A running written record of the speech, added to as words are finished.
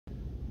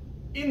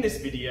In this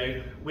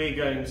video, we're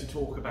going to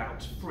talk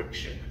about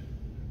friction,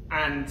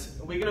 and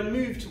we're going to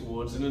move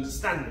towards an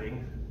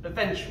understanding,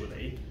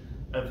 eventually,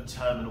 of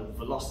terminal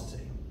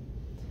velocity.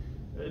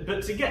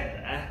 But to get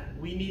there,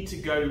 we need to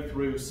go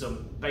through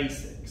some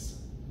basics.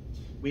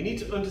 We need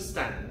to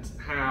understand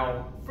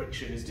how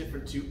friction is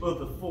different to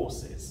other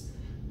forces.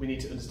 We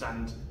need to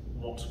understand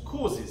what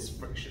causes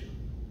friction.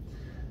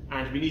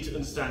 And we need to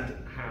understand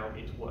how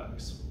it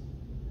works.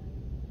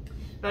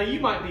 Now, you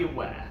might be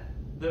aware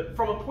that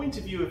from a point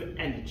of view of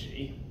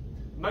energy,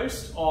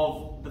 most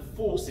of the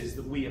forces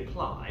that we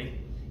apply,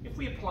 if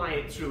we apply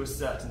it through a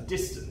certain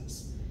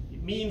distance,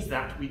 it means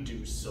that we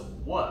do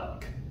some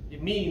work.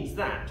 It means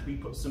that we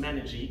put some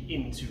energy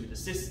into the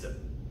system.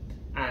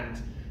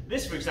 And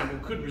this, for example,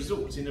 could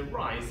result in a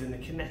rise in the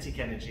kinetic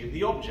energy of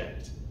the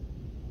object.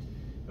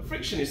 But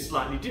friction is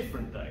slightly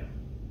different though,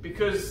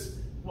 because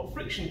what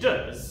friction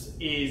does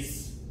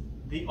is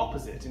the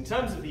opposite. In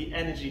terms of the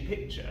energy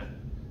picture,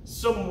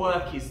 some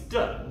work is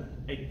done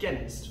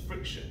against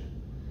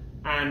friction,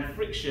 and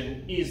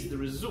friction is the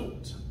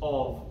result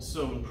of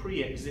some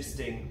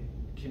pre-existing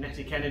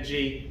kinetic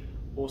energy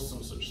or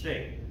some such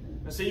thing.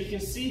 And so you can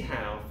see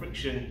how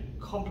friction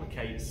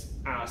complicates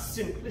our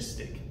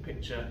simplistic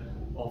picture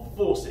of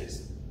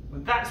forces,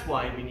 and that's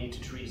why we need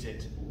to treat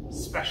it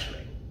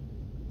specially.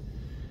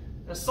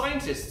 Now,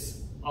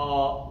 scientists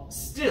are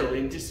still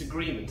in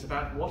disagreement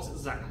about what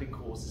exactly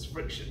causes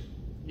friction.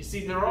 You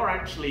see, there are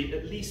actually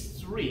at least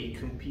 3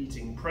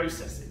 competing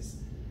processes,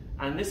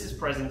 and this is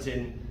present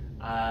in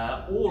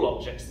all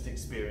objects that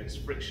experience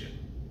friction.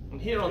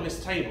 And here on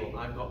this table,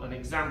 I've got an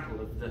example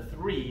of the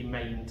 3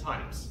 main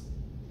types.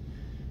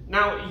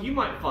 Now, you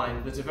might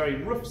find that a very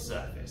rough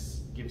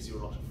surface gives you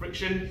a lot of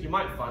friction. You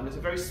might find that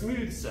a very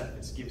smooth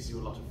surface gives you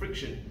a lot of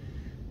friction.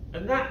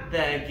 And that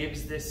there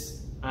gives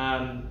this,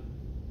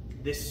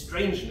 this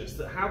strangeness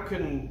that how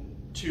can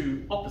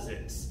 2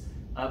 opposites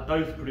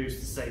both produce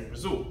the same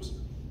result?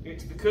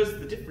 It's because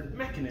the different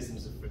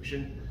mechanisms of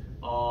friction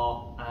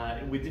are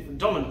with different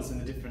dominance in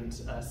the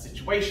different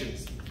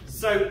situations.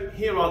 So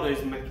here are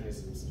those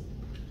mechanisms.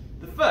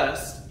 The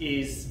first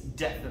is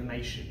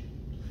deformation.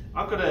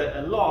 I've got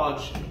a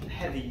large,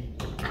 heavy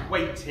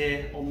weight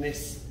here on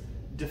this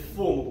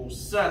deformable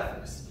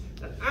surface,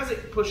 and as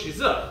it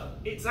pushes up,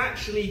 it's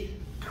actually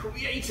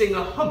creating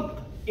a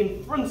hump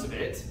in front of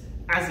it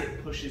as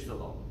it pushes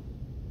along.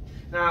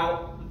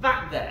 Now,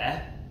 that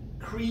there,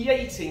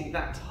 creating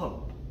that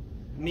hump,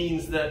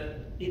 means that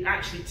it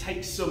actually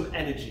takes some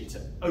energy to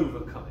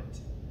overcome it.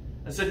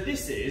 And so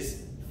this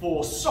is,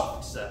 for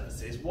soft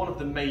surfaces, one of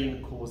the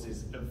main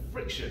causes of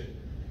friction.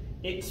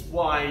 It's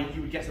why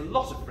you would get a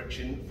lot of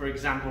friction, for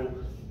example,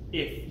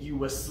 if you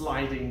were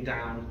sliding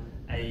down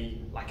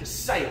like a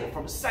sail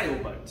from a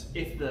sailboat.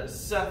 If the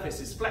surface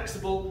is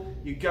flexible,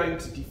 you're going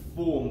to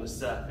deform the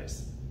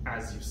surface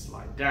as you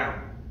slide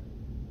down.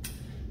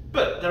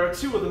 But there are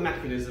 2 other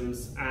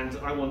mechanisms, and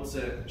I want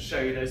to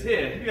show you those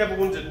here. Have you ever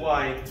wondered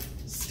why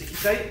sticky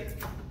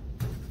tape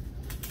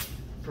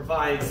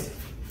provides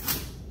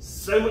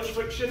so much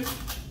friction?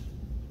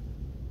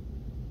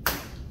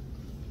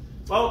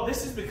 Well,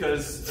 this is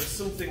because of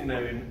something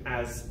known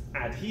as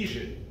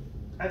adhesion.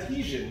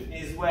 Adhesion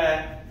is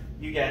where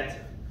you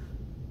get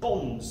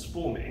bonds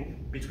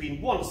forming between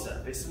one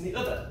surface and the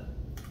other.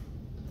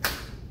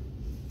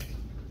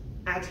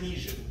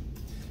 Adhesion.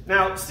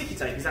 Now, sticky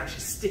tape is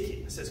actually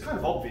sticky, so it's kind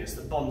of obvious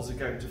that bonds are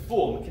going to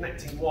form,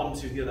 connecting one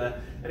to the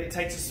other, and it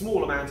takes a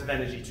small amount of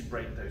energy to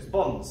break those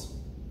bonds.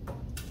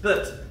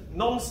 But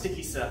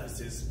non-sticky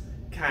surfaces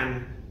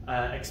can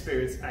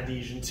experience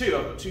adhesion too.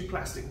 I've got 2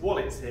 plastic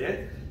wallets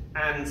here,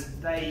 and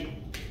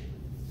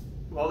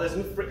there's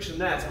enough friction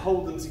there to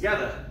hold them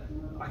together.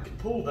 I could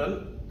pull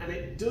them, and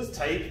it does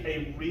take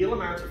a real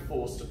amount of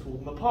force to pull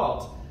them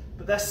apart,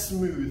 but they're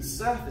smooth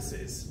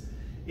surfaces.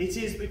 It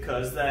is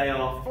because they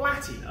are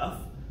flat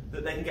enough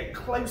that they can get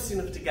close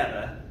enough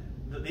together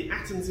that the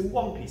atoms in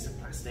one piece of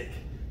plastic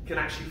can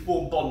actually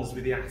form bonds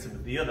with the atom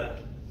of the other.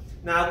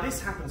 Now,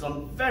 this happens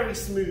on very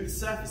smooth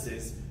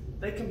surfaces.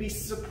 They can be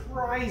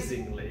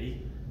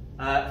surprisingly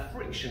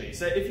frictiony.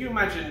 So if you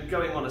imagine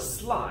going on a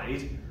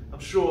slide, I'm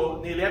sure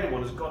nearly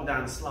everyone has gone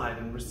down a slide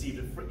and received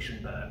a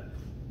friction burn.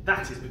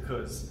 That is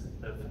because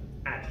of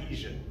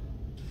adhesion.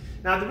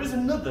 Now, there is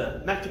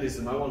another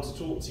mechanism I want to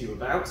talk to you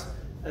about,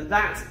 and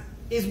that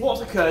is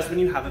what occurs when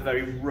you have a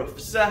very rough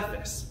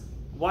surface.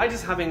 Why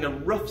does having a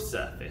rough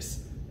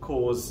surface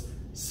cause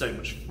so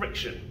much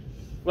friction?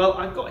 Well,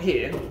 I've got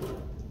here,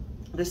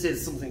 this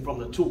is something from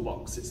the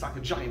toolbox. It's like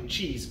a giant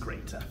cheese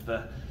grater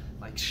for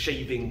like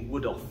shaving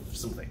wood off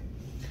something.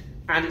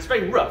 And it's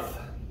very rough,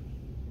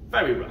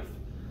 very rough.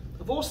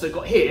 I've also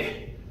got here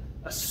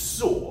a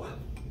saw,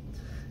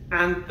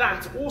 and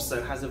that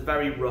also has a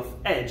very rough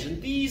edge, and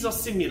these are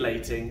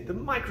simulating the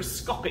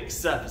microscopic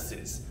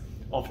surfaces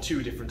of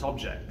 2 different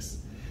objects.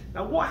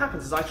 Now, what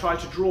happens is I try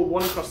to draw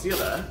one across the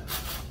other,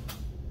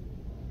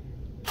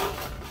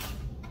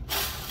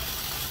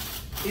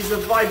 is a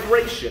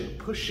vibration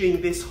pushing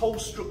this whole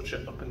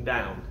structure up and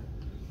down.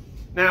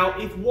 Now,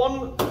 if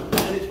one,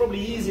 and it's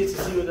probably easier to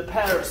see with a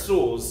pair of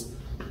saws,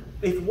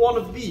 if one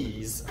of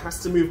these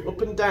has to move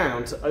up and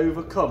down to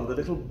overcome the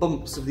little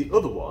bumps of the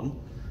other one,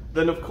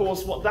 then of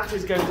course what that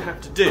is going to have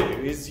to do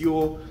is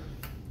you're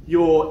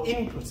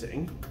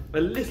inputting a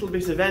little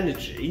bit of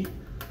energy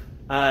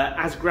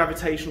as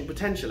gravitational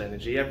potential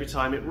energy every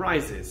time it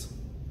rises.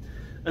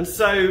 And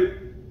so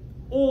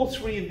all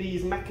three of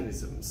these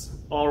mechanisms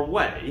are a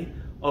way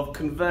of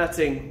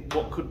converting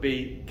what could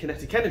be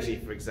kinetic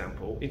energy, for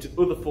example, into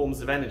other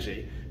forms of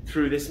energy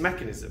through this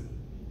mechanism.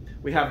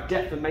 We have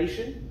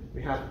deformation,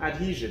 we have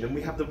adhesion, and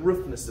we have the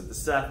roughness of the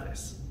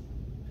surface.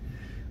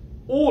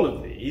 All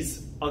of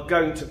these are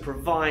going to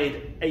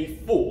provide a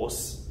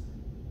force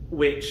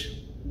which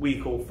we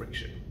call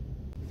friction.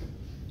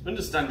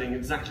 Understanding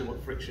exactly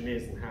what friction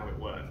is and how it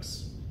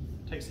works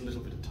takes a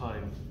little bit of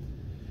time.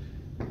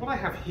 What I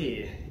have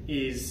here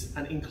is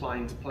an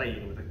inclined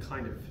plane with a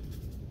kind of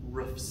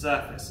rough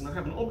surface, and I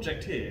have an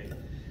object here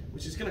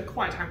which is going to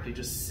quite happily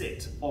just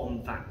sit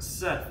on that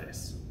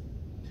surface.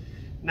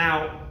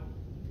 Now,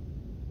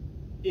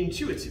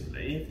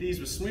 intuitively, if these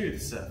were smooth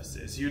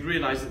surfaces, you'd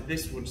realise that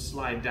this would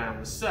slide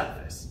down the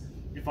surface.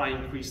 If I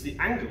increase the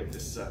angle of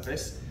this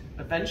surface,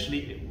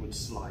 eventually it would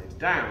slide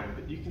down,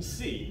 but you can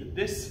see that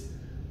this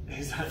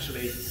is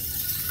actually,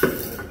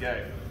 there we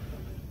go,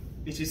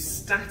 it is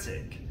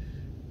static.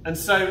 And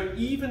so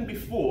even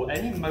before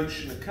any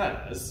motion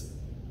occurs,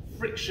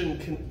 friction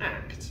can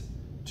act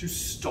to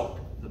stop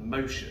the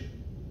motion.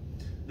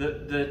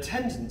 The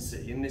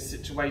tendency in this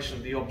situation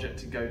of the object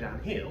to go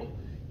downhill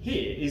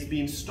here is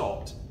being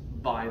stopped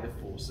by the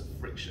force of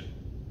friction.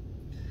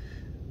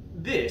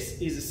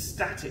 This is a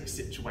static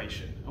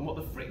situation, and what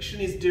the friction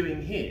is doing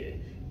here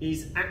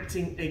is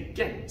acting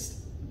against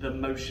the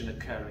motion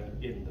occurring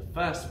in the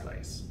first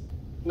place.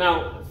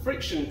 Now,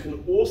 friction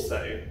can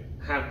also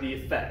have the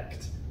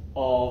effect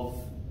of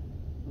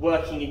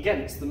working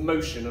against the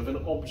motion of an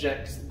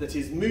object that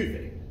is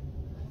moving.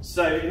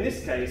 So in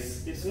this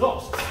case, it's not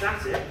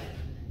static,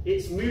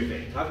 it's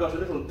moving. I've got a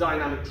little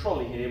dynamic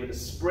trolley here with a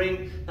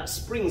spring. That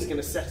spring's going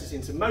to set it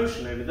into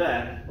motion over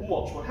there, and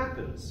watch what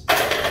happens.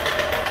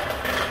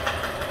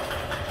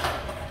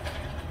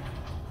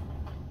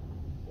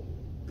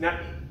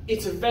 Now,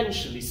 it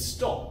eventually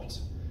stopped,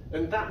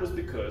 and that was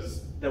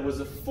because there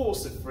was a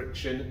force of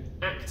friction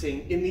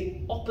acting in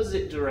the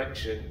opposite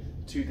direction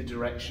to the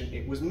direction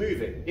it was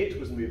moving. It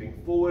was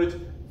moving forward,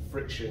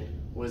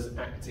 friction was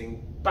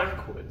acting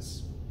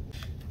backwards.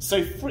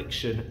 So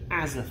friction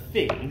as a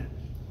thing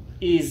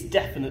is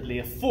definitely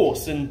a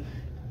force, and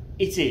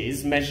it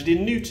is measured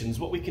in newtons.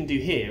 What we can do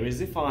here is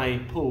if I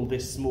pull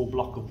this small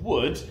block of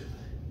wood,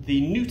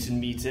 the Newton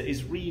meter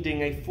is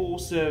reading a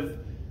force of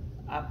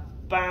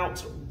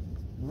about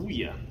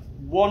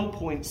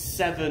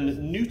 1.7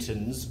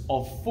 newtons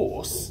of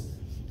force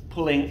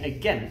pulling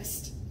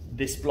against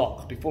this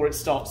block before it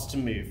starts to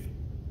move.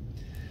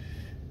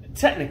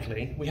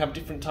 Technically, we have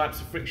different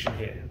types of friction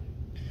here.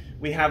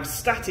 We have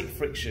static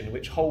friction,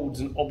 which holds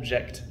an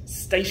object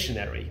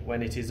stationary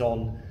when it is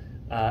on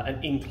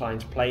an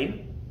inclined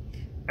plane.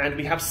 And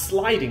we have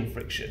sliding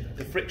friction,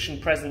 the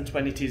friction present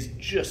when it is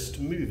just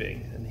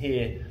moving. And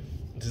here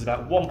it is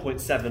about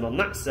 1.7 on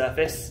that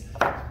surface,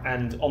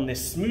 and on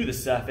this smoother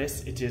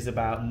surface it is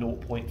about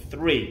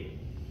 0.3,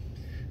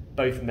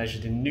 both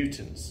measured in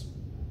newtons.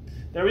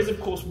 There is of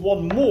course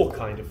one more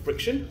kind of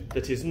friction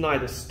that is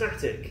neither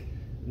static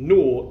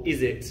nor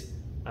is it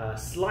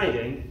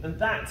sliding, and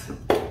that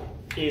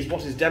is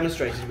what is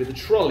demonstrated with a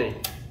trolley.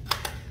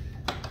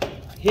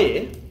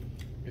 Here,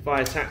 if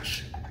I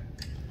attach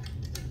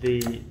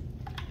the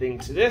thing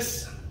to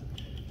this,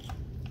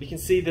 you can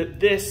see that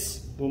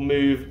this will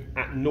move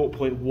at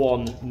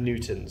 0.1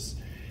 newtons.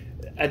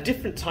 A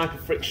different type of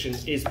friction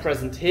is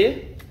present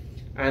here,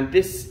 and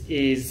this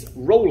is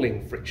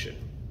rolling friction.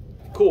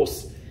 Of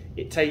course,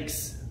 it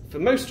takes, for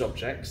most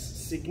objects,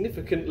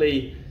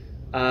 significantly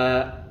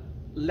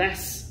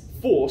less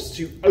force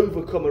to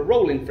overcome a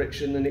rolling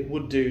friction than it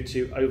would do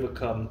to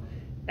overcome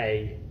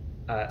a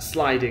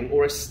sliding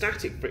or a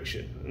static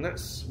friction. And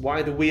that's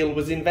why the wheel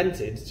was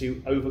invented,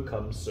 to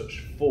overcome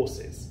such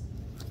forces.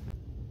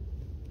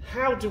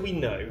 How do we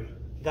know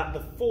that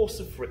the force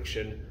of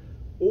friction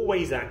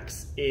always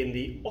acts in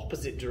the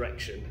opposite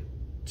direction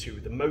to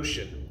the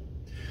motion?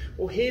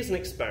 Well, here's an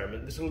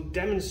experiment that will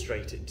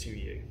demonstrate it to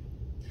you.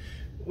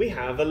 We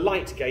have a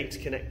light gate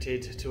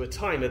connected to a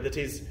timer that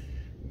is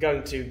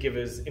going to give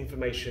us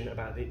information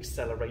about the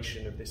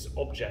acceleration of this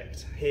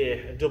object.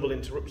 Here, a double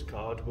interrupt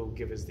card will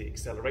give us the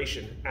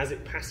acceleration as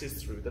it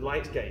passes through the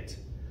light gate.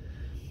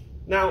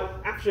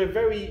 Now, after a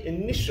very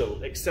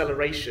initial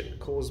acceleration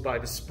caused by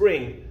the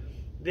spring,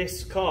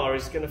 this car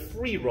is going to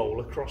free roll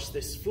across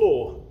this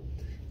floor.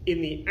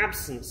 In the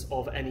absence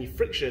of any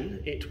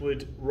friction, it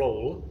would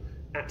roll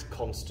at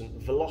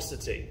constant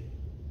velocity,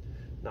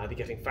 neither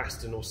getting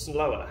faster nor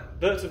slower.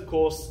 But of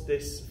course,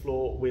 this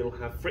floor will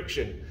have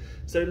friction.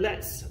 So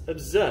let's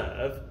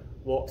observe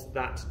what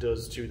that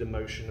does to the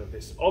motion of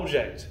this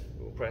object.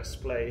 We'll press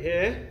play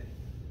here.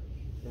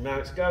 And now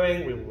it's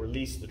going, we will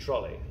release the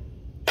trolley.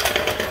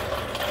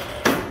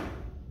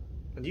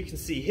 And you can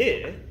see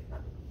here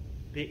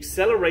the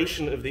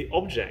acceleration of the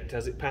object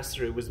as it passed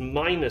through was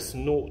minus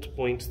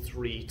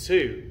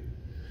 0.32.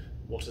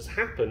 What has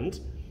happened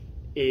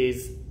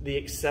is the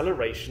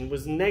acceleration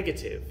was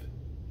negative.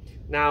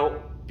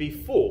 Now,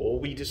 before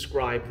we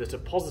described that a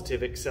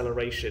positive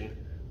acceleration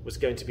was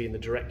going to be in the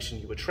direction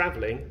you were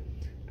travelling,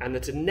 and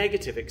that a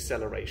negative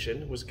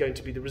acceleration was going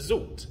to be the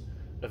result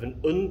of an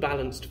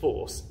unbalanced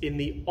force in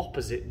the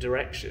opposite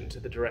direction to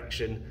the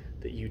direction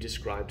that you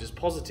described as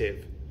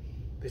positive.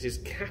 This is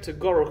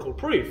categorical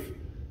proof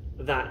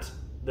that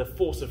the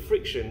force of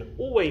friction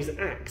always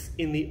acts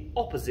in the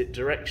opposite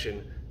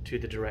direction to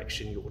the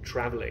direction you're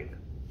travelling.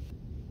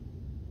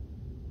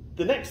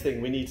 The next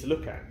thing we need to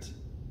look at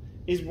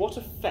is what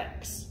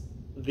affects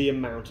the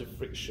amount of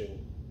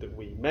friction that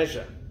we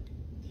measure.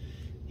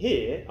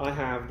 Here I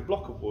have the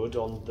block of wood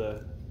on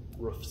the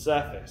rough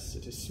surface.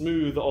 It is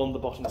smooth on the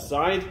bottom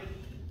side,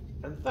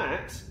 and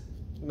that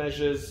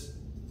measures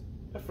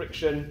a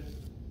friction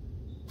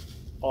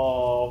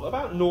of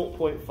about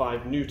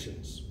 0.5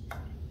 newtons.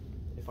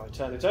 If I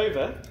turn it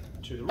over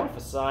to the rougher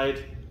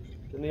side,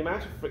 then the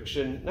amount of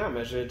friction now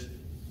measured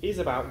is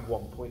about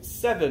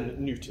 1.7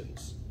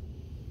 newtons.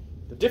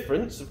 The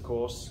difference, of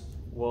course,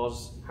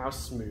 was how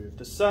smooth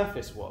the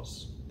surface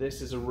was.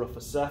 This is a rougher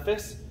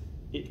surface,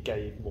 it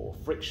gave more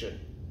friction.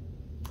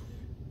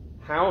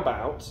 How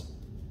about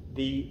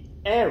the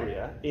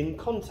area in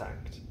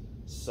contact?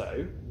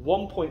 So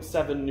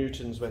 1.7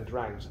 newtons when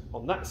dragged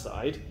on that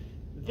side.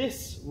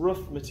 This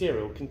rough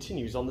material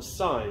continues on the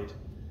side.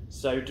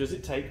 So does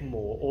it take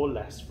more or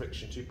less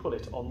friction to pull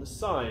it on the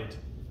side?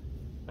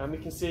 And we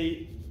can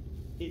see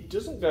it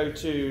doesn't go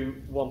to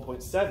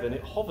 1.7,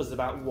 it hovers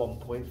about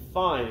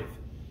 1.5.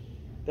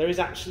 There is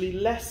actually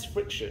less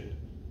friction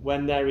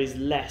when there is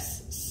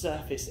less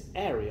surface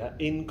area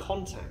in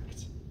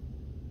contact.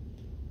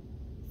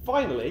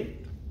 Finally,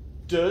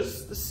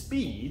 does the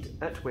speed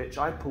at which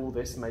I pull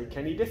this make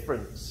any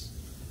difference?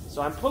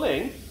 So I'm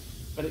pulling,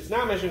 and it's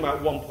now measuring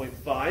about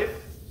 1.5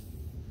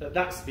 at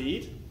that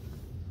speed,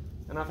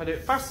 and if I do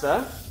it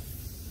faster,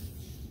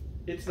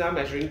 it's now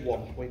measuring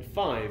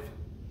 1.5.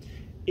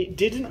 It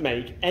didn't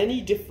make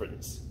any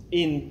difference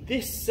in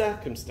this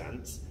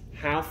circumstance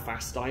how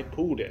fast I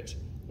pulled it.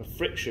 The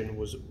friction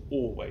was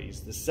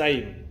always the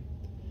same.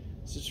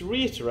 So to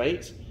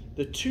reiterate,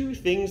 the two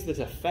things that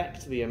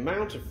affect the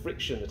amount of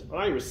friction that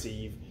I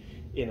receive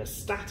in a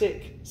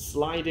static,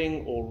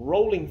 sliding or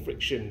rolling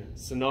friction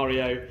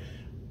scenario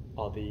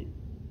are the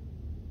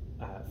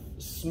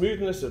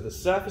smoothness of the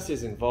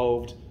surfaces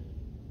involved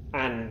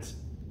and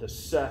the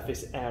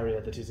surface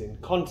area that is in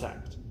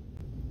contact.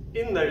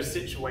 In those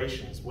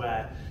situations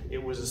where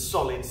it was a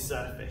solid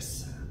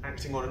surface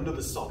acting on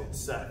another solid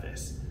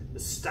surface, the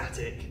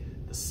static,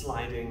 the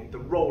sliding, the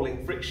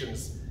rolling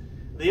frictions,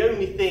 the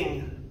only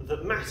thing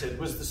that mattered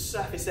was the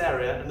surface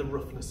area and the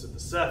roughness of the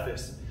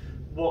surface.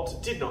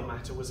 What did not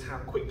matter was how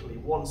quickly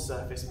one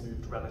surface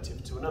moved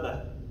relative to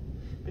another.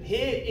 But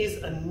here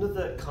is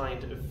another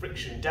kind of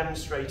friction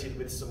demonstrated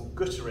with some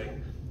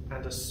guttering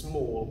and a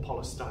small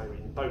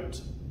polystyrene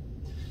boat.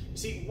 You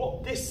see,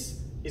 what this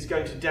is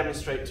going to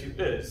demonstrate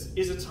to us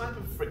is a type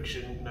of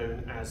friction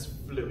known as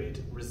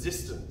fluid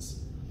resistance.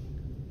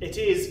 It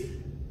is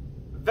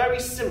very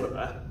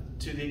similar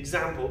to the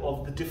example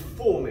of the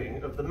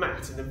deforming of the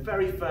mat in the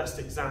very first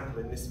example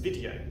in this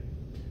video,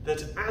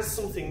 that as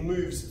something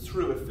moves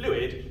through a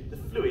fluid, the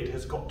fluid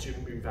has got to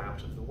move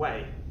out of the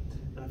way.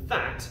 And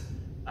that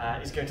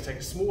is going to take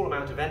a small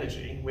amount of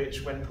energy,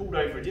 which when pulled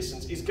over a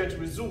distance is going to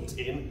result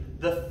in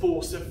the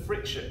force of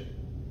friction.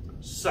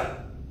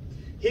 So,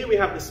 here we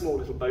have this small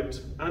little boat,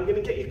 and I'm going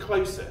to get you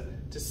closer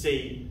to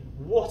see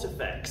what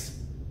affects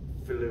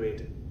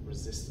fluid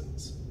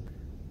resistance.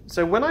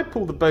 So when I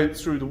pull the boat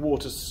through the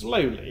water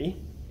slowly,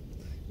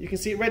 you can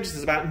see it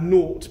registers about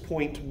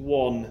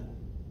 0.1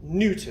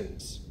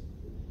 newtons.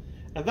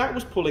 And that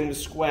was pulling the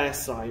square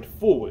side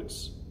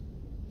forwards.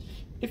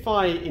 If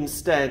I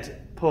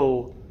instead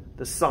pull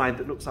the side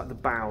that looks like the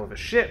bow of a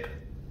ship,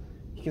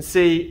 you can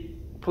see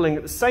pulling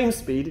at the same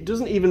speed, it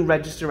doesn't even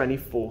register any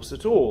force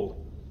at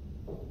all.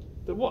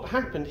 But what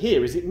happened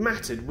here is it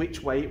mattered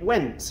which way it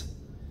went.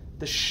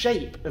 The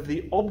shape of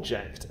the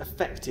object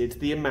affected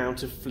the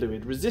amount of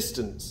fluid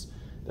resistance.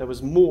 There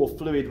was more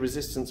fluid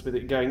resistance with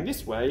it going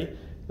this way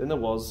than there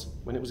was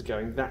when it was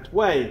going that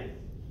way.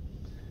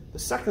 The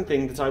second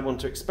thing that I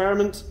want to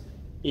experiment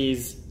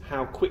is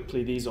how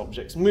quickly these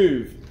objects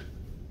move.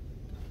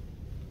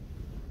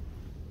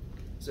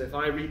 So if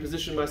I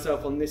reposition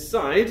myself on this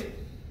side,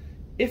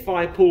 if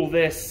I pull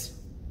this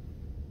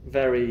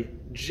very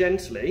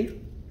gently,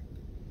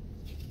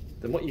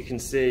 then what you can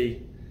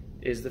see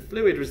is the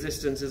fluid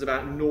resistance is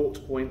about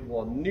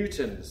 0.1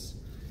 newtons.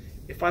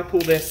 If I pull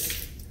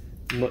this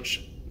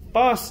much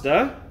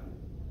faster,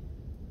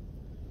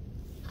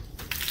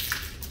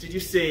 did you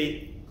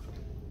see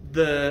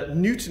the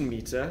Newton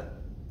meter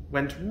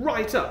went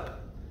right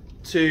up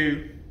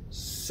to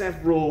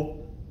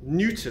several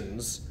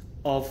newtons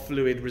of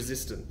fluid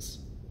resistance?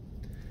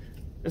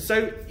 And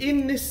so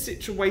in this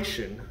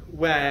situation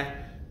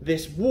where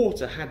this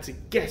water had to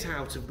get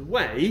out of the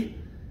way,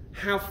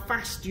 how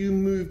fast you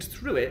moved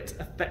through it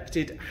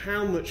affected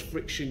how much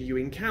friction you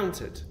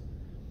encountered.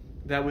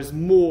 There was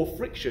more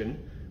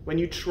friction when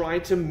you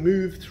tried to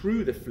move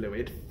through the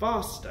fluid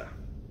faster.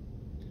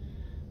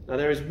 Now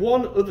there is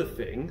one other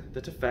thing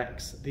that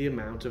affects the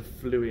amount of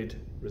fluid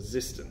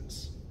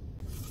resistance.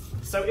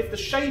 So if the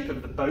shape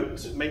of the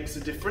boat makes a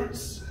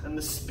difference and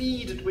the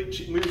speed at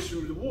which it moves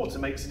through the water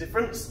makes a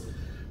difference,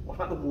 what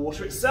about the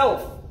water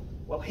itself?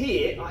 Well,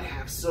 here I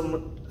have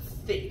some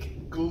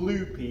thick,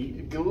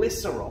 gloopy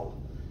glycerol,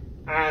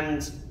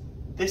 and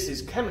this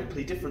is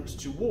chemically different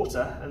to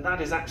water, and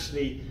that is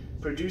actually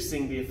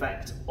producing the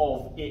effect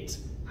of it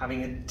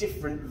having a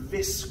different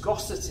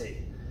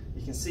viscosity.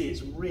 You can see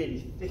it's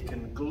really thick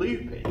and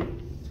gloopy.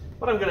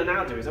 What I'm going to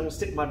now do is I'm going to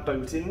stick my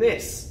boat in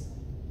this,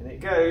 and it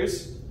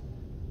goes.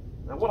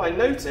 Now what I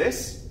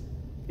notice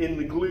in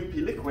the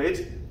gloopy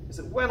liquid is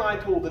that when I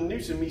pull the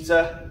Newton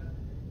meter,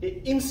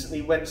 it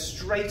instantly went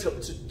straight up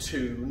to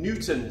 2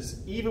 newtons,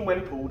 even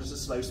when pulled at a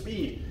slow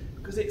speed,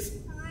 because it's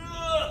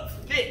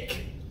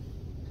thick.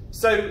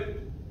 So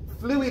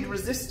fluid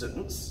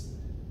resistance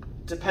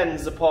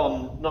depends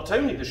upon not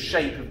only the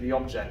shape of the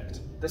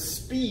object, the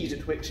speed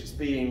at which it's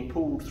being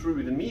pulled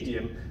through the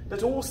medium,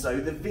 but also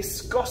the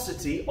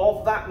viscosity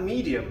of that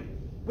medium,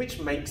 which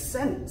makes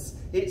sense.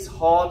 It's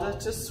harder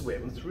to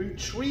swim through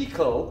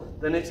treacle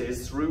than it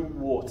is through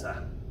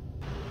water.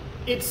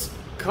 It's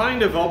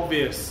kind of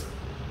obvious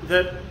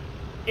that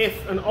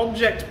if an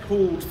object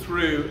pulled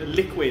through a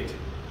liquid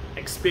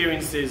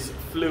experiences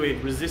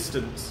fluid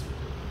resistance,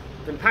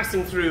 then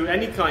passing through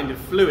any kind of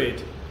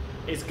fluid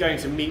is going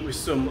to meet with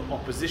some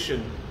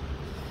opposition.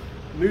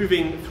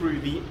 Moving through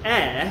the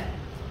air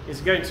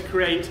is going to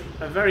create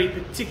a very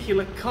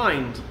particular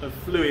kind of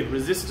fluid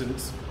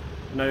resistance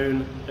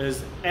known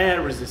as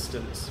air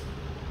resistance.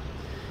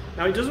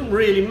 Now it doesn't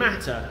really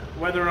matter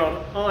whether or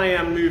not I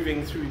am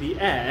moving through the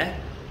air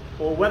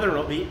or whether or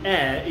not the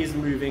air is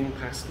moving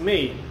past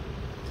me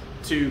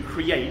to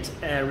create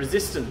air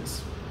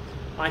resistance.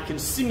 I can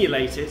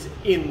simulate it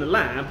in the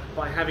lab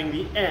by having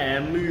the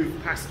air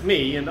move past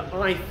me and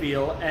I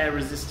feel air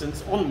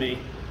resistance on me.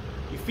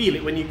 You feel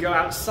it when you go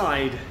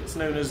outside, it's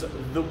known as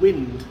the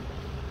wind.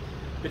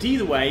 But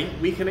either way,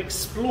 we can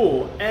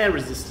explore air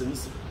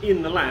resistance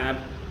in the lab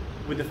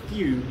with a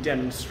few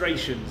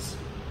demonstrations.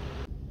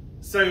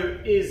 So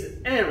is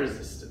air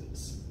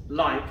resistance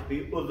like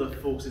the other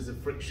forces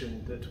of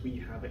friction that we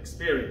have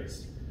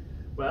experienced?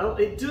 Well,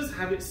 it does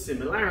have its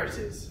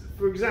similarities.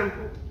 For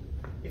example,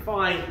 if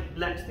I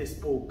let this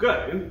ball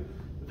go,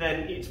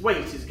 then its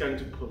weight is going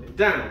to pull it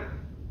down.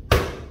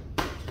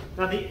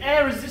 Now the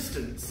air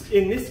resistance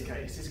in this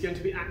case is going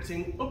to be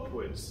acting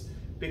upwards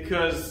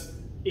because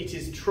it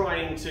is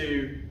trying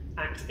to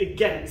act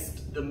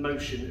against the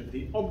motion of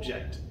the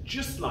object,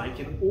 just like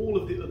in all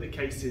of the other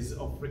cases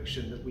of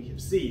friction that we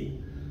have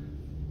seen.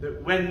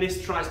 That when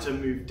this tries to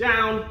move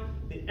down,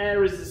 the air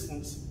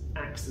resistance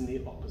acts in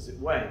the opposite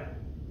way.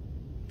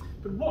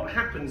 But what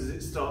happens is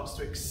it starts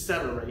to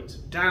accelerate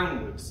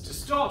downwards. To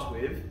start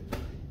with,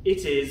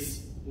 it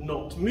is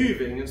not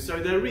moving, and so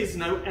there is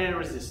no air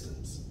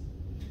resistance.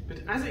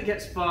 But as it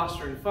gets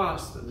faster and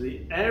faster,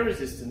 the air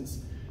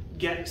resistance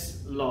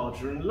gets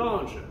larger and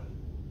larger,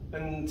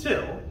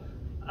 until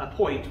a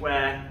point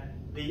where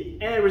the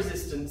air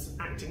resistance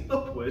acting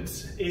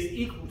upwards is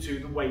equal to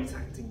the weight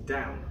acting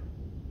down.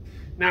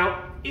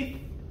 Now, if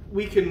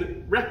we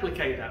can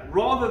replicate that,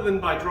 rather than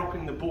by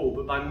dropping the ball,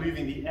 but by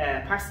moving the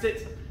air past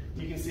it,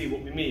 you can see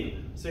what we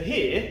mean. So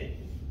here,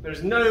 there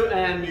is no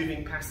air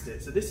moving past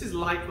it. So this is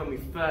like when we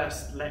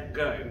first let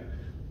go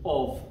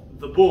of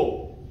the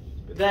ball.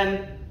 But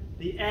then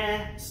the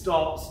air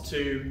starts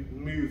to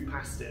move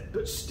past it,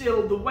 but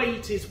still the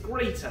weight is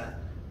greater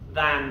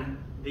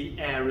than the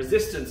air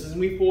resistance. As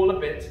we fall a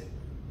bit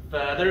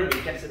further and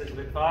we get a little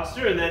bit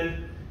faster, and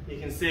then you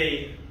can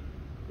see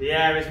the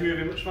air is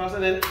moving much faster,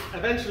 and then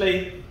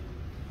eventually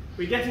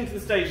we get into the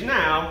stage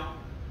now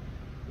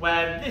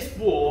where this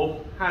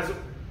ball has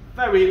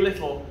very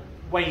little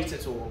weight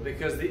at all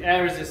because the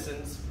air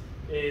resistance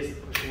is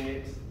pushing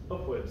it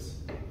upwards.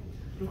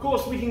 Of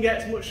course, we can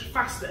get much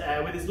faster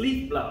air with this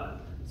leaf blower,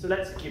 so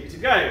let's give it a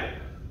go.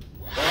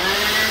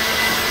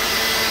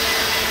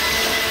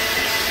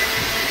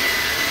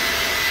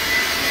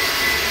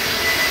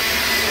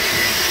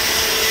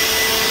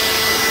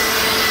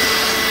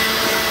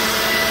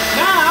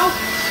 Now,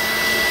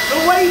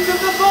 the weight of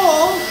the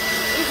ball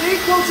is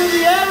equal to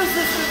the air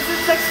resistance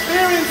it's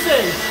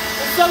experiencing,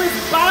 and so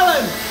it's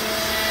balanced.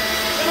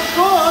 But of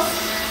course,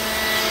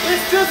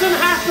 this doesn't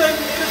happen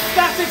in a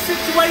static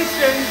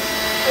situation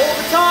all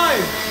the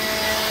time.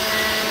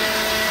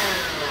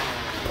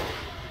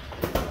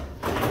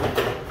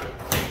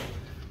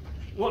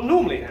 What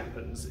normally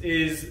happens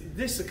is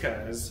this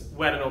occurs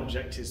when an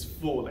object is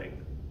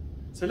falling.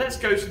 So let's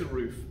go to the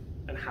roof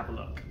and have a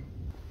look.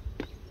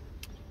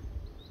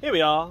 Here we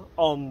are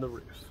on the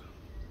roof.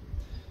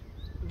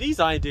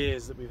 These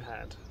ideas that we've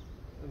had,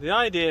 the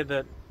idea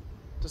that,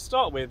 to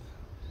start with,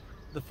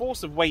 the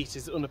force of weight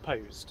is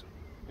unopposed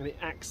and it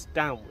acts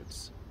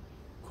downwards,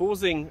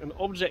 causing an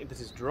object that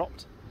is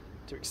dropped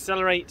to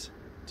accelerate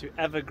to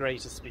ever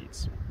greater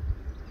speeds.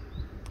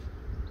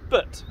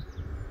 But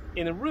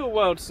in a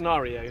real-world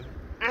scenario,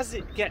 as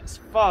it gets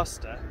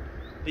faster,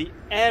 the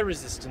air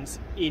resistance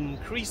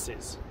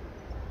increases,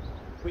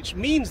 which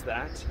means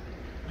that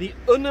the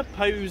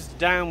unopposed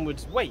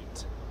downwards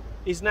weight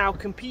is now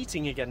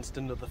competing against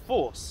another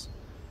force,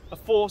 a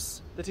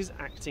force that is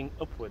acting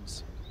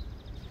upwards.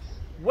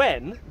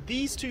 When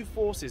these two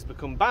forces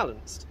become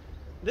balanced,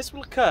 this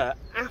will occur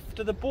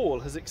after the ball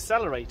has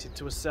accelerated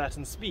to a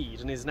certain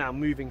speed and is now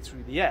moving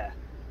through the air.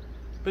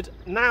 But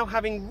now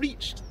having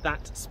reached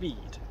that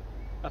speed,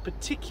 a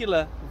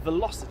particular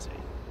velocity,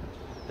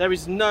 there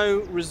is no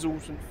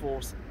resultant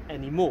force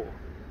anymore.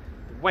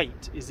 The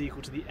weight is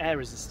equal to the air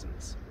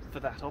resistance for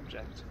that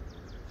object.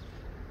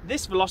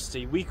 This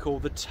velocity we call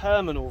the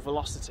terminal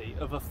velocity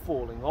of a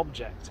falling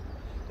object,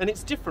 and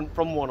it's different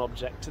from one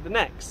object to the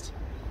next.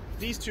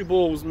 These two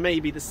balls may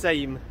be the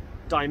same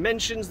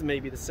dimensions, they may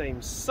be the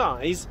same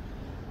size,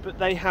 but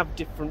they have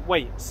different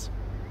weights.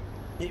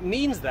 It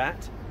means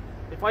that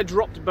if I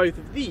dropped both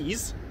of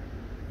these,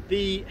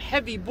 the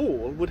heavy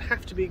ball would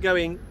have to be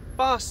going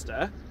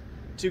faster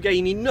to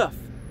gain enough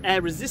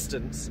air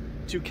resistance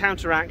to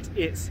counteract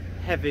its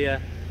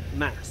heavier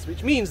mass,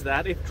 which means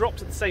that if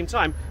dropped at the same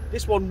time,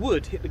 this one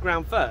would hit the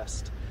ground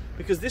first,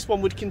 because this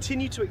one would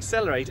continue to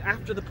accelerate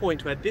after the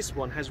point where this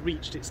one has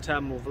reached its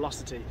terminal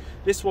velocity.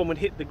 This one would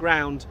hit the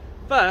ground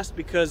first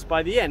because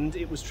by the end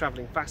it was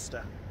travelling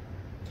faster.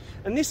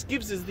 And this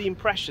gives us the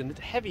impression that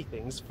heavy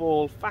things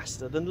fall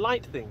faster than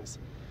light things,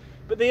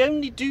 but they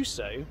only do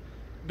so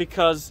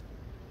because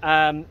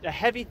a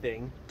heavy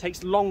thing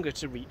takes longer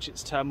to reach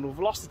its terminal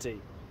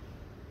velocity.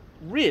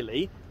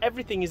 Really,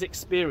 everything is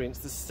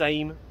experiencing the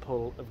same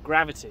pull of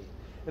gravity,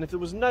 and if there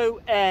was no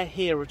air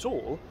here at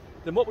all,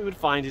 then what we would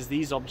find is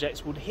these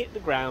objects would hit the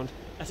ground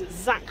at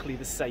exactly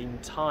the same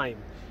time.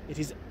 It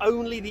is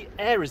only the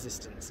air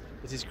resistance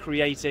that is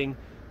creating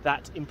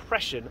that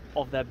impression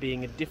of there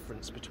being a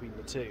difference between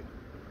the two.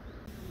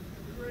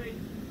 3,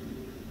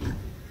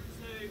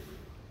 2,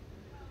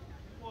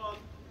 1.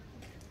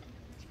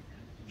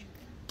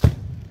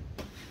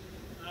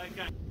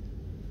 Okay.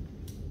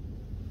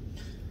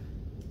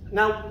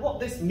 Now, what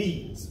this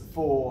means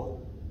for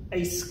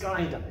a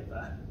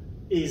skydiver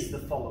is the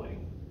following.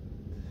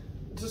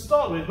 To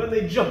start with, when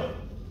they jump,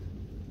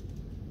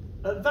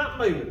 at that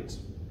moment,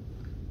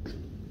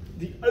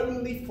 the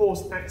only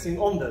force acting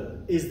on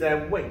them is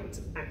their weight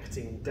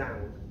acting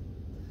down.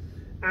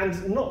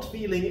 And not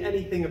feeling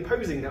anything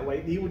opposing that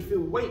weight, you would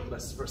feel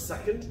weightless for a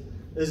second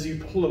as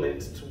you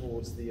plummet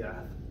towards the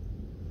earth.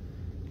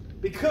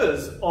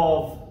 Because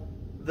of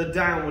the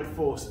downward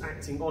force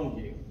acting on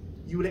you,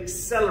 you would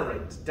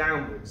accelerate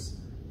downwards.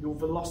 Your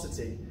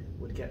velocity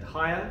would get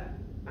higher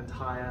and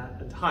higher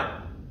and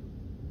higher.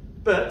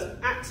 But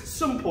at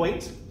some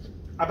point,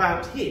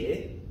 about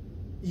here,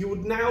 you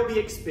would now be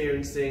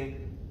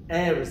experiencing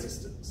air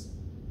resistance.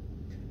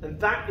 And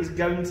that is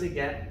going to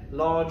get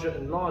larger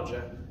and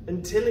larger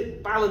until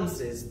it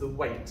balances the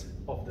weight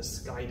of the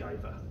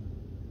skydiver.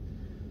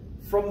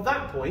 From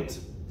that point,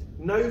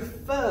 no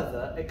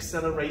further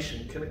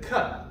acceleration can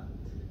occur,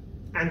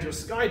 and your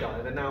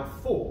skydiver now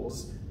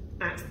falls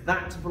at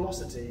that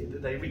velocity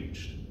that they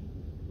reached.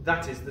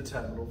 That is the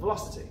terminal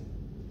velocity.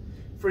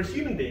 For a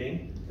human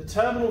being, the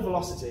terminal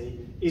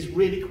velocity is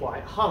really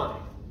quite high.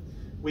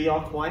 We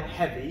are quite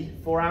heavy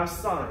for our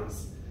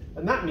size,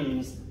 and that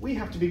means we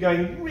have to be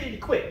going really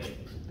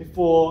quick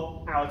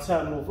before our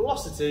terminal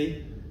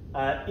velocity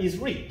is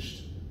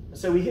reached.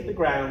 So we hit the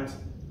ground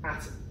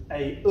at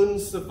an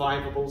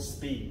unsurvivable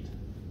speed.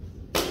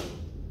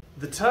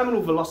 The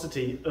terminal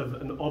velocity of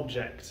an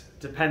object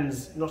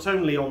depends not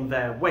only on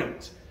their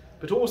weight,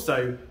 but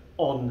also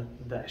on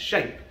their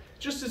shape.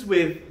 Just as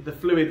with the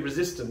fluid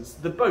resistance,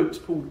 the boat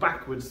pulled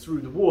backwards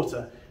through the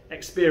water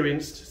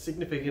experienced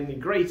significantly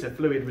greater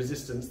fluid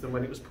resistance than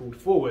when it was pulled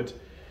forward.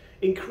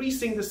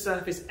 Increasing the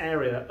surface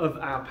area of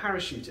our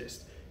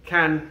parachutist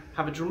can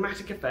have a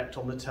dramatic effect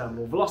on the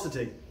terminal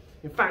velocity.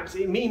 In fact,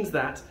 it means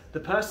that the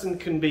person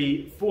can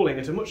be falling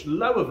at a much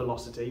lower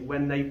velocity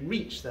when they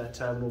reach their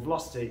terminal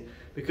velocity,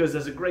 because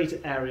there's a greater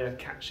area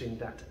catching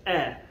that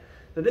air.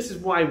 Now, this is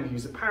why we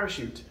use a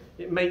parachute.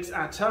 It makes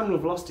our terminal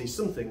velocity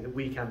something that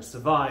we can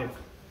survive.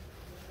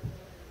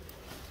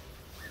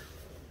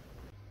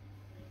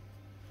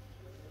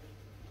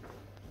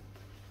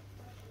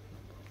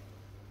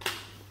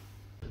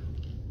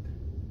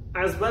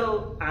 As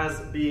well as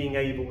being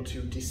able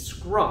to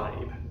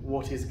describe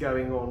what is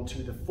going on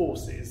to the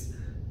forces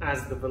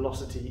as the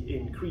velocity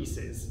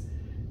increases,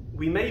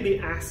 we may be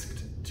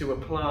asked to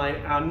apply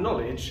our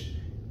knowledge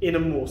in a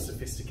more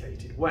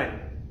sophisticated way.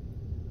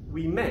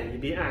 We may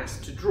be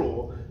asked to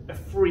draw a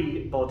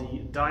free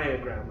body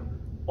diagram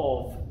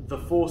of the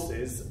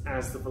forces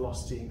as the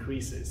velocity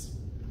increases.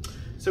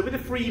 So with a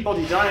free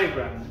body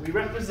diagram, we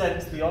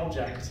represent the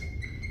object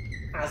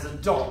as a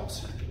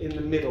dot in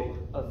the middle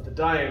of the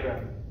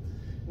diagram.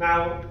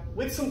 Now,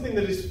 with something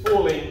that is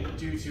falling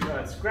due to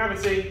Earth's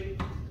gravity,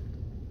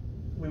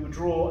 we would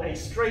draw a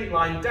straight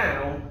line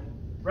down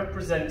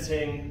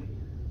representing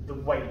the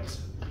weight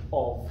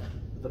of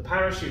the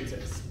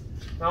parachutist.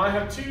 Now I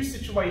have two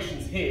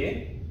situations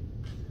here,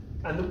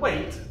 and the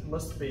weight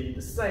must be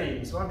the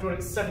same. So I'm drawing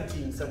it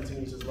 17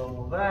 centimetres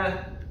long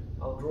there,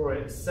 I'll draw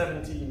it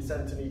 17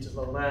 centimetres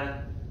long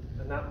there,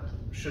 and that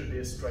should be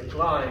a straight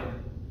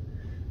line.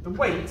 The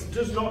weight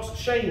does not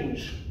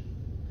change.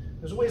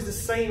 There's always the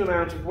same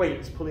amount of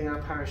weight pulling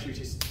our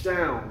parachutist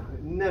down.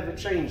 It never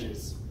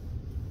changes.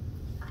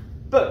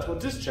 But what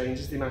does change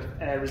is the amount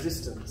of air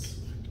resistance.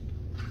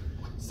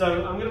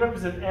 So I'm going to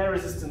represent air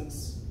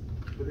resistance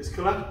with this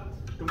colour.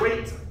 The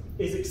weight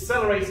is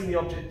accelerating the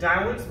object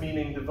downwards,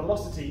 meaning the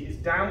velocity is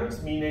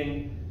downwards,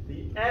 meaning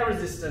the air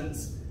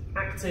resistance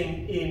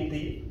acting in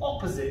the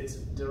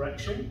opposite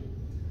direction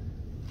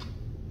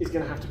is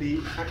going to have to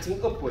be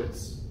acting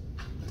upwards.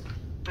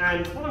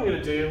 And what I'm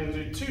going to do, I'm going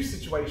to do two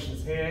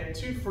situations here,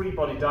 two free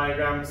body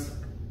diagrams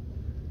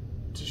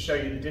to show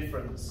you the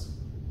difference.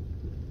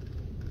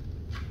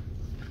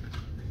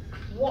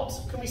 What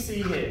can we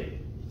see here?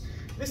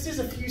 This is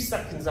a few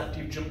seconds after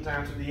you've jumped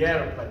out of the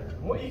aeroplane.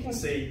 And what you can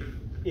see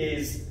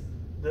is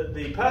that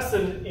the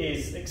person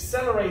is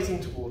accelerating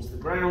towards the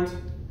ground.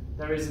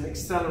 There is an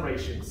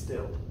acceleration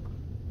still.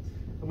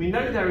 And we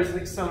know there is an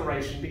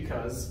acceleration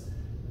because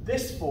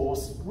this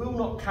force will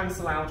not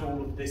cancel out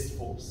all of this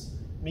force,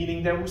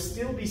 meaning there will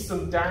still be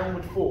some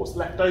downward force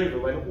left over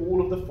when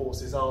all of the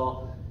forces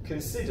are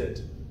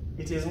considered.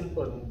 It is an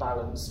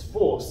unbalanced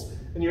force,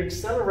 and your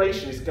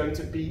acceleration is going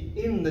to be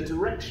in the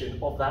direction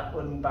of that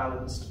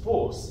unbalanced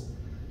force,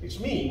 which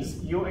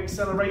means your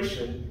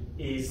acceleration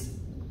is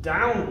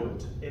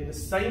downward in the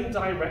same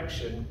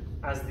direction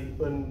as the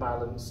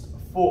unbalanced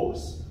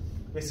force.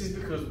 This is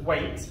because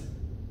weight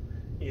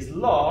is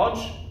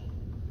large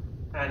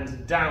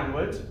and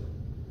downward,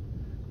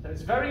 and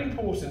it's very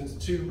important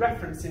to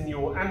reference in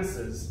your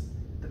answers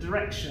the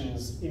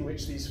directions in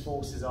which these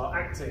forces are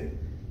acting.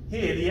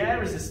 Here the air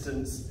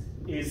resistance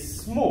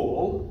is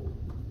small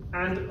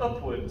and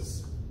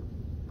upwards,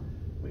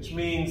 which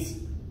means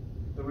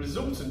the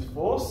resultant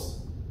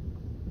force,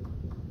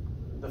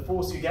 the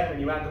force you get when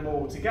you add them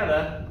all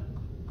together,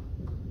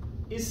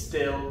 is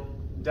still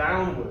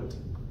downward.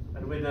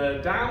 And with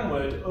a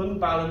downward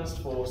unbalanced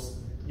force,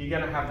 you're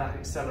going to have that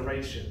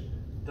acceleration.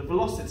 The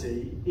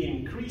velocity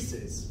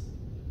increases.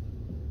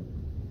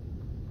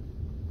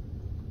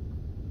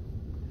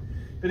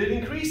 But it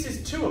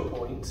increases to a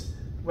point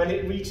when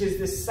it reaches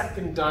this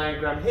second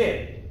diagram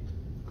here.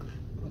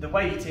 The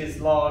weight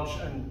is large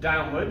and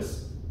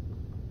downwards,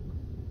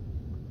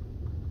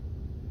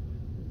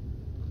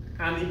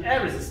 and the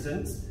air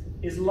resistance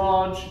is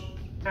large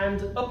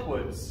and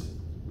upwards,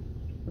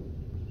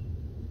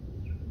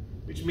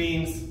 which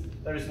means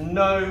there is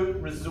no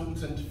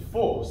resultant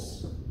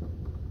force,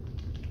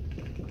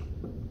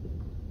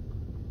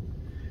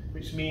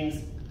 which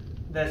means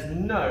there's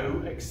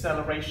no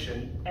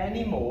acceleration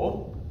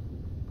anymore.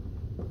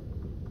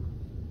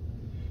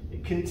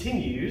 It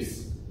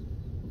continues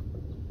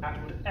at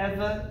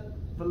whatever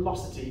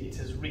velocity it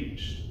has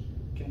reached,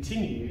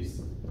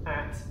 continues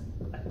at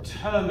a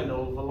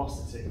terminal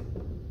velocity.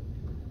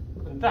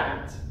 And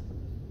that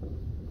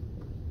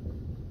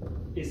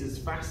is as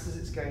fast as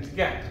it's going to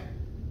get.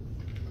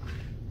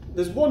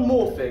 There's one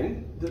more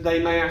thing that they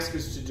may ask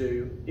us to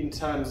do in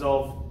terms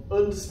of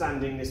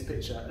understanding this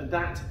picture, and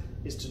that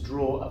is to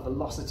draw a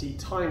velocity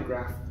time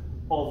graph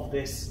of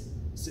this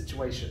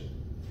situation.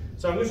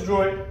 So I'm going to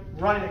draw it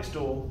right next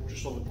door,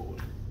 just on the board.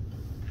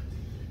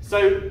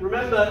 So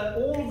remember,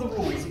 all of the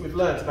rules that we've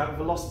learned about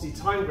velocity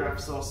time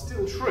graphs are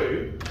still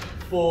true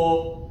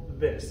for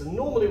this. And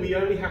normally we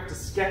only have to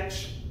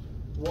sketch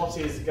what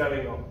is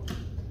going on.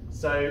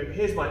 So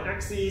here's my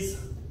axes.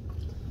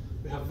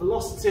 We have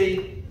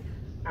velocity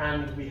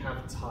and we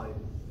have time.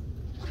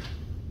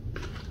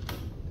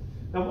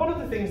 Now, one of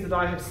the things that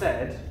I have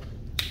said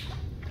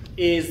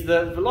is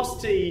that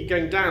velocity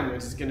going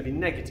downwards is going to be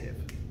negative.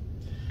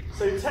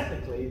 So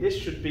technically this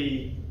should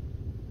be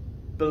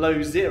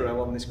below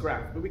zero on this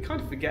graph, but we kind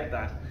of forget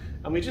that,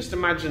 and we just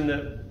imagine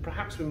that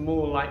perhaps we're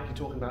more likely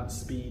talking about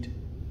speed,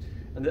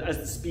 and that as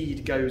the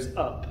speed goes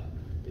up,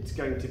 it's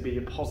going to be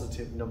a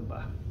positive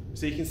number.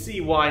 So you can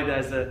see why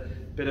there's a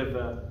bit of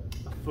a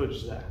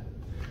fudge there.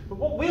 But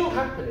what will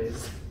happen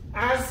is,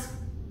 as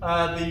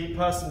the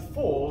person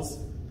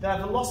falls, their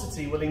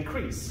velocity will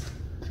increase.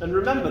 And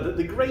remember that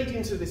the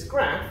gradient of this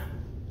graph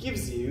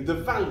gives you the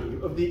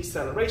value of the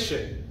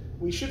acceleration.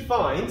 We should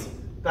find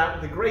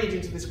that the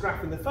gradient of this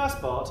graph in the first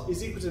part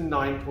is equal to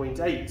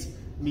 9.8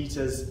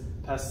 meters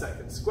per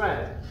second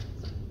squared.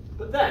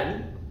 But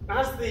then,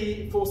 as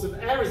the force of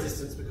air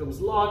resistance becomes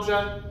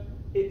larger,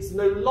 it's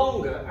no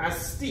longer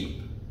as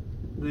steep.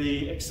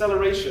 The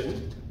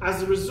acceleration,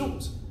 as a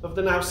result of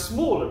the now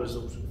smaller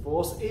resultant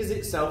force, is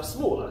itself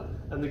smaller,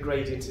 and the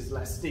gradient is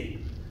less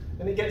steep.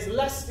 And it gets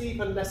less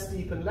steep and less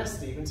steep and less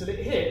steep until it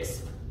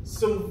hits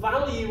some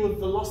value of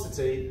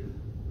velocity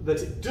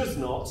that it does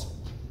not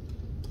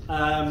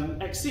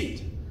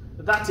exceed.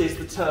 That is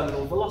the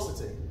terminal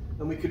velocity.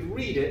 And we could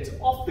read it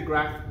off the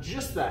graph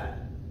just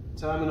there.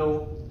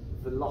 Terminal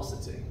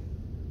velocity.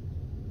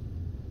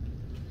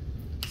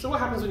 So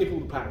what happens when you pull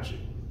the parachute?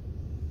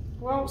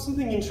 Well,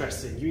 something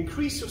interesting. You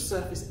increase your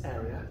surface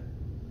area,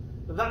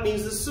 but that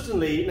means there's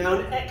suddenly now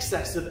an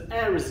excess of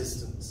air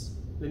resistance.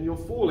 Then you're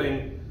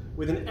falling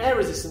with an air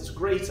resistance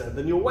greater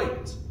than your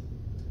weight,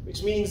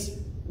 which means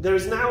there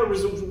is now a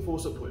resultant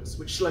force upwards,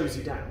 which slows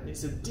you down.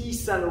 It's a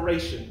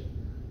deceleration.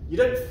 You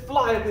don't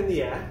fly up in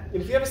the air.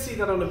 And if you ever see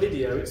that on a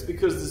video, it's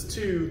because there's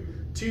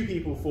two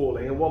people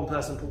falling and one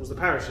person pulls the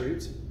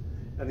parachute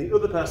and the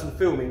other person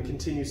filming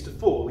continues to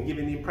fall and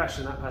giving the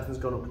impression that person's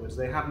gone upwards.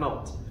 They have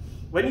not.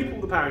 When you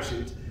pull the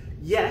parachute,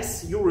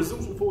 yes, your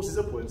resultant force is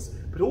upwards,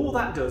 but all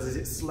that does is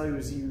it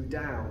slows you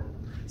down.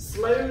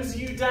 Slows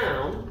you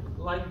down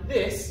like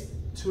this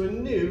to a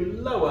new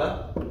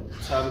lower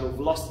terminal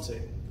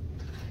velocity.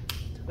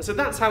 And so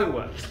that's how it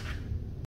works.